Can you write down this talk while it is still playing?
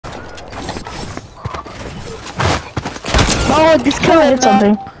Oh, this Can I hit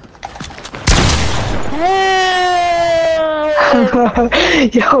something?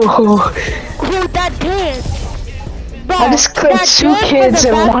 Yo. Bro, that dance. Bro, I just killed 2 kids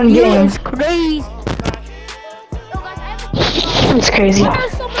in one game. It's crazy. It's crazy. Why are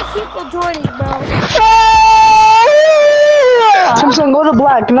so many people joining, bro? Simpson, go to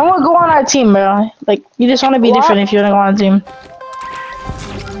black. No one go on our team, bro. Like, you just want to be different if you want to go on a team.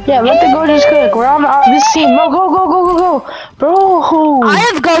 Yeah, let the Gojos cook. We're on this team. No, go, go, go, go, go. Bro. I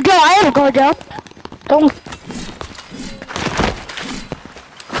have Gojo. Don't.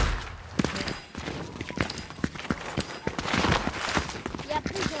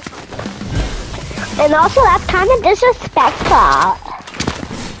 And also, that's kind of disrespectful.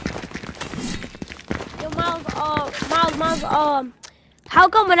 Yo, Miles, how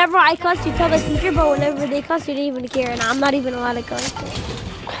come whenever I cuss, you tell the teacher, but whenever they cuss, you didn't even care, and I'm not even allowed to cuss?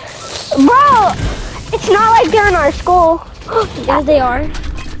 Bro, it's not like they're in our school. Yes, they are.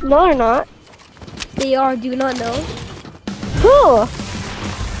 No, they're not. They are. Do you not know? Who?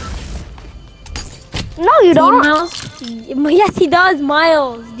 No, you don't. Miles? Yes, he does,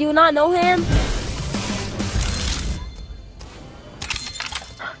 Miles. Do you not know him?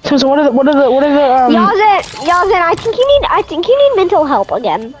 So what are the Yazin, I think you need mental help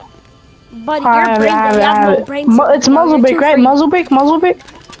again. But your brain, you have no brain cells, it's muzzle break, right? Muzzle break.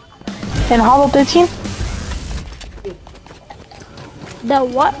 And Hollow 13. The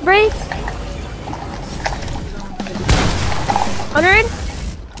what break? 100?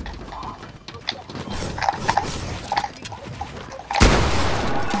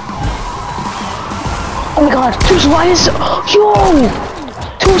 Oh my god, dude, why is yo?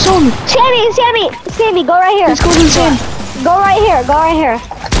 Two's on. Sammy, go right here. This goes insane. Go right here.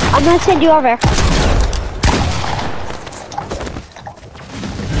 I'm gonna send you over.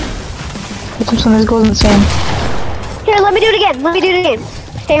 Simpson, this goes insane. Here, let me do it again.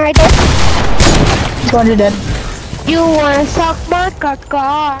 Stay right there. He's going to dead. You wanna suck my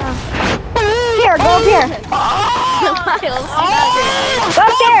caca? Here, go up here. Go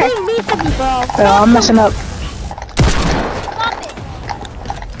upstairs. Bro, I'm messing up.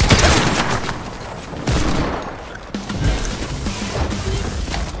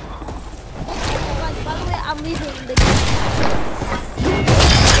 By the way, I'm leaving the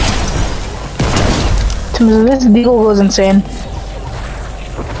This deagle goes insane.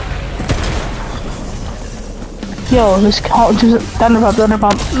 Yo, this thunder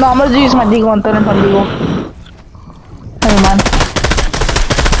pump. No, I'm gonna use my deagle on thunder pump deagle. Never mind.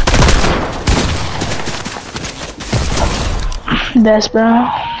 That's bro.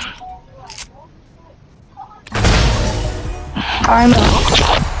 I know.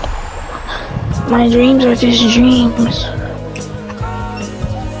 My dreams are just dreams.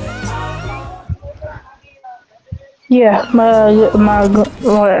 Yeah,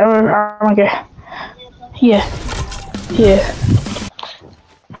 whatever, I don't care. Yeah.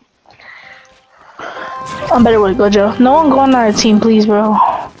 I'm better with Gojo. No one go on our team, please, bro.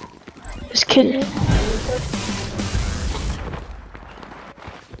 Just kidding.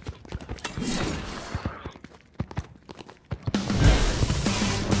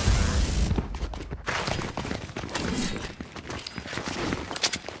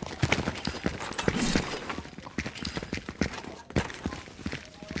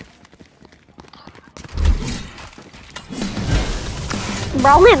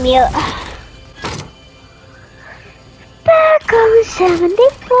 Bro, I'm at mute. Back on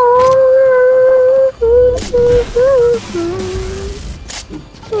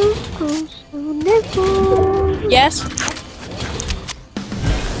 74. Yes.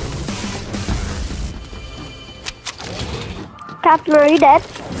 Captain, are you dead?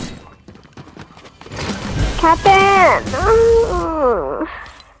 Captain! Oh.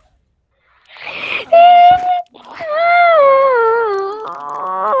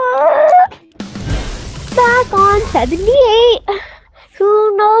 Back on 78.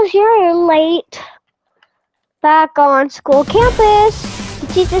 Who knows you're late? Back on school campus. The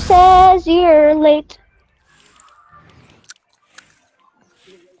teacher says you're late.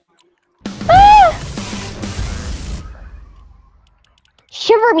 Ah!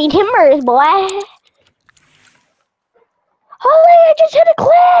 Shiver me timbers, boy. Holy, I just hit a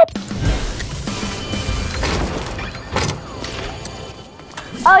clip!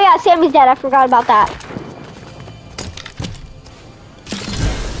 Oh yeah, Sammy's dead. I forgot about that.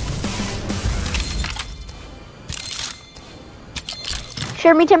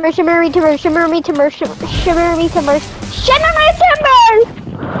 Shimmer me timbers, shimmer me timbers, shimmer me timbers, shimmer me timbers, shimmer me timbers!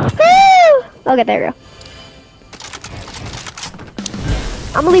 Woo! Okay, there we go.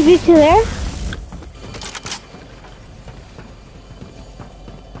 I'm gonna leave you two there.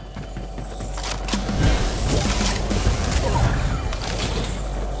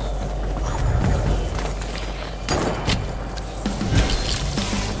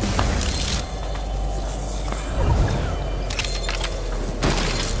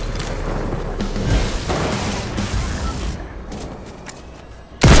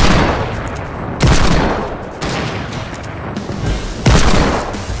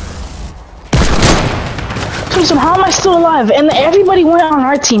 Jameson, how am I still alive? And everybody went on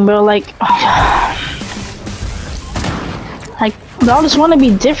our team, bro. Like, like they all just want to be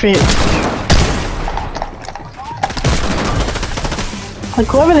different. Like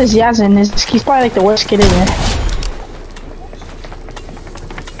whoever this Yasin is, he's probably like the worst kid in there.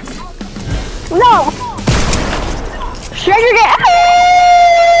 No! Shredder get.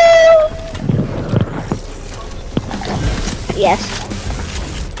 Yes.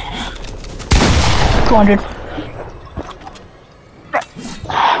 200.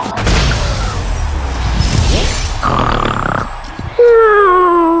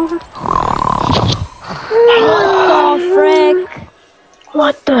 Oh, frick.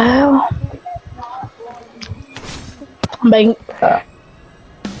 What the hell? I'm begging.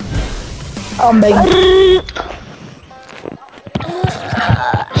 I'm begging.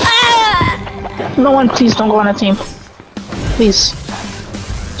 No one, please don't go on a team. Please.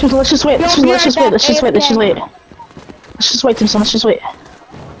 Let's just wait. Let's just wait. Let's just wait. Let's just wait. Let's just wait, Timson. Let's just wait.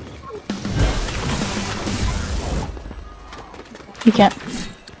 You can't.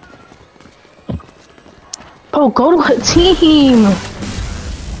 Oh, go to a team.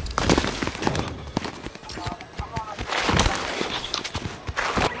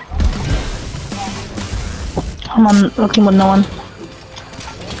 I'm on a team with no one.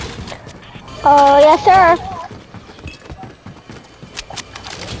 Yes, sir.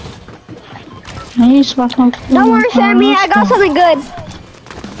 Don't worry, Sammy. I got something good.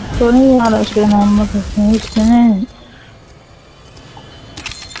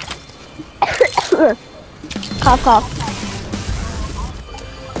 Cough, cough.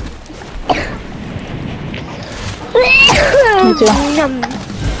 Me too.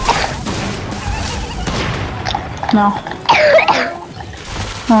 No.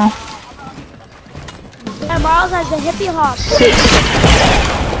 No. Yeah, Miles has the hippie hop. 6.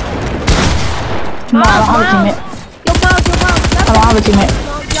 No, I don't have a teammate. Yo, Miles, I don't have a teammate.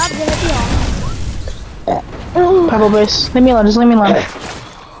 Miles, drop the hippie hop. Purple base. Leave me alone. Just leave me alone.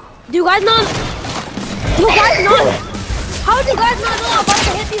 Do you guys know? How do you guys not know about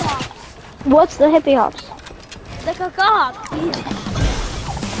the hippie hops? What's the hippie hops? The caca hop.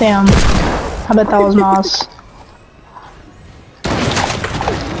 Damn. I bet that was Miles.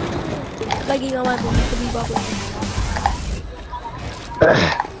 Begging on my phone to be bubbling.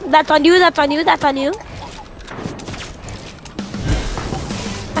 That's on you, that's on you, that's on you.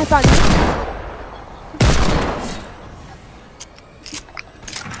 I found you.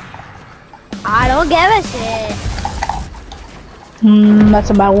 I don't give a shit. That's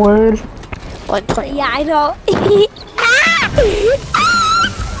a bad word. Yeah, I know.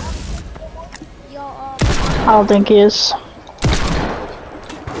 Yo, I don't think he is.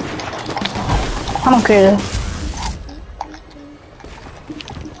 I don't care.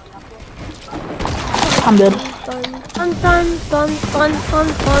 I'm dead.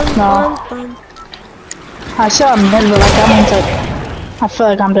 No. I said I'm dead, but like I'm like, I feel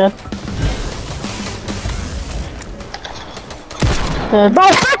like I'm dead. Dead. Bro,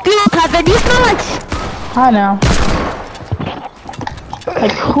 fuck you, Kevin. You suck. I know.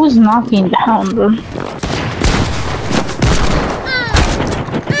 Like, who's knocking down, bro?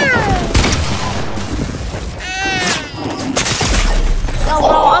 Yo,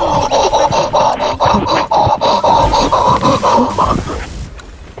 bro,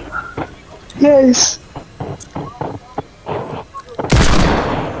 Yes.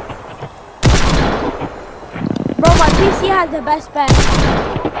 Bro, my PC has the best spec.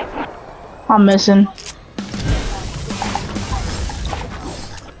 I'm missing.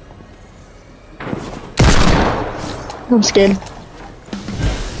 I'm scared.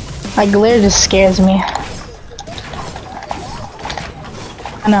 My glare just scares me.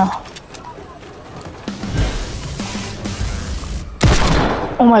 I know.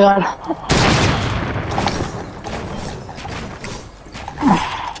 Oh my god.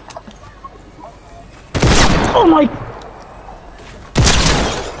 Oh my.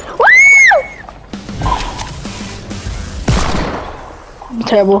 I'm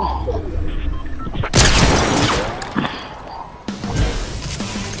terrible.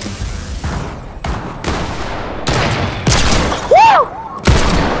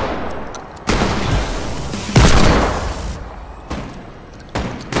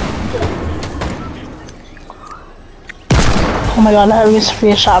 Oh my god, that was the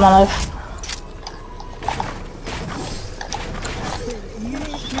freest shot of my life.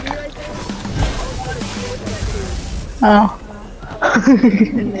 Oh.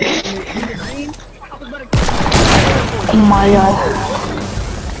 Oh my god.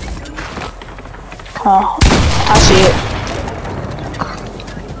 Oh, I see it.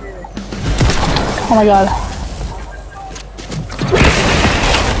 Oh my god.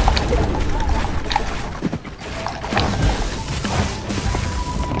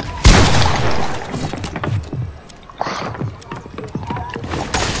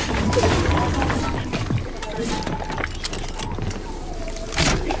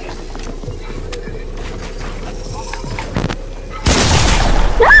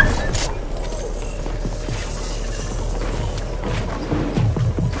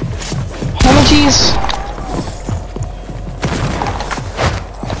 cheese.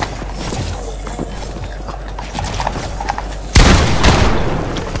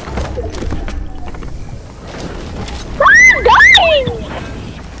 I'm dying!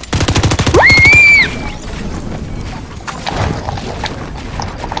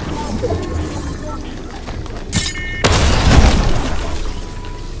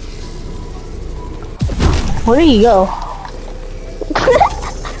 Where did he go?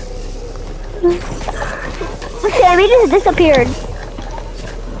 Sammy just disappeared.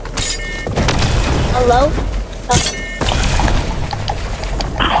 Hello?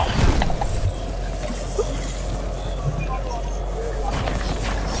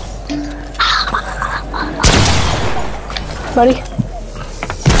 Buddy?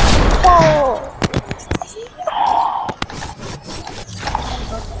 Oh.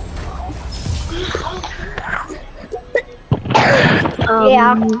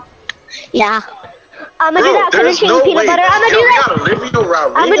 Yeah. I'm gonna do that finishing peanut butter. I'm gonna do that.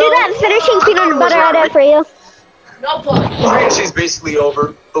 I'm gonna do that finishing peanut butter edit for you. She's basically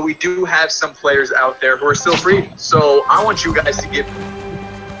over, but we do have some players out there who are still free. So I want you guys to get.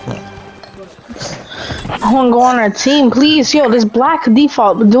 I want to go on our team, please. Yo, this black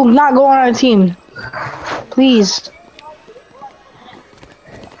default, but do not go on our team. Please.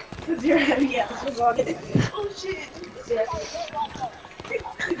 Oh shit.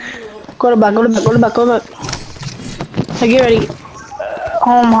 Go to back, go to back, go to back, go to back. So get ready.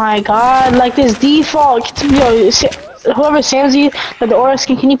 Oh my god, like this default. Yo, whoever Sam's you, like the aura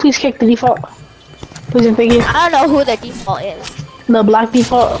skin, can you please kick the default? Please and thank you. I don't know who the default is. The black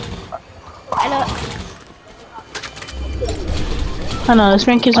default. I know. I know, this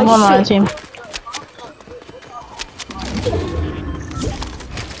man keeps on going on our team.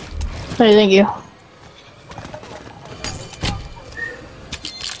 Hey, thank you.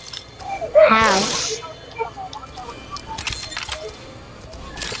 How?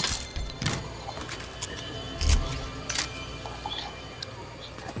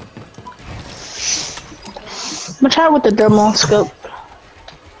 I'm gonna try with the thermal scope.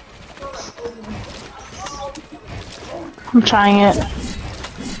 I'm trying it.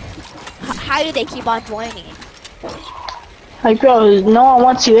 How do they keep on joining? Like, bro, no one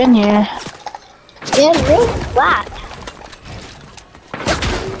wants you in here. Yeah, real flat.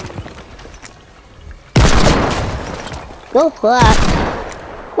 Go flat.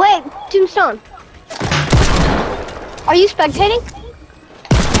 Wait, Tombstone. Are you spectating?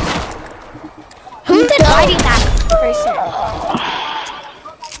 Who's inviting that person?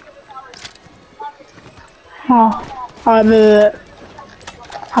 Oh, I'm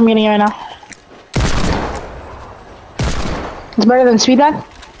getting it right now. It's better than Speedbag?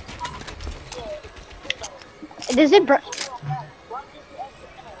 Does it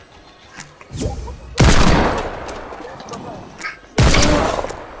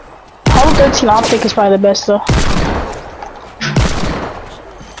Holo 13 Optic is probably the best though.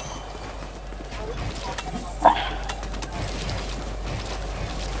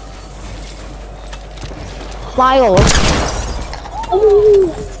 Wild.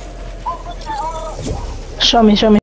 Show me, show me.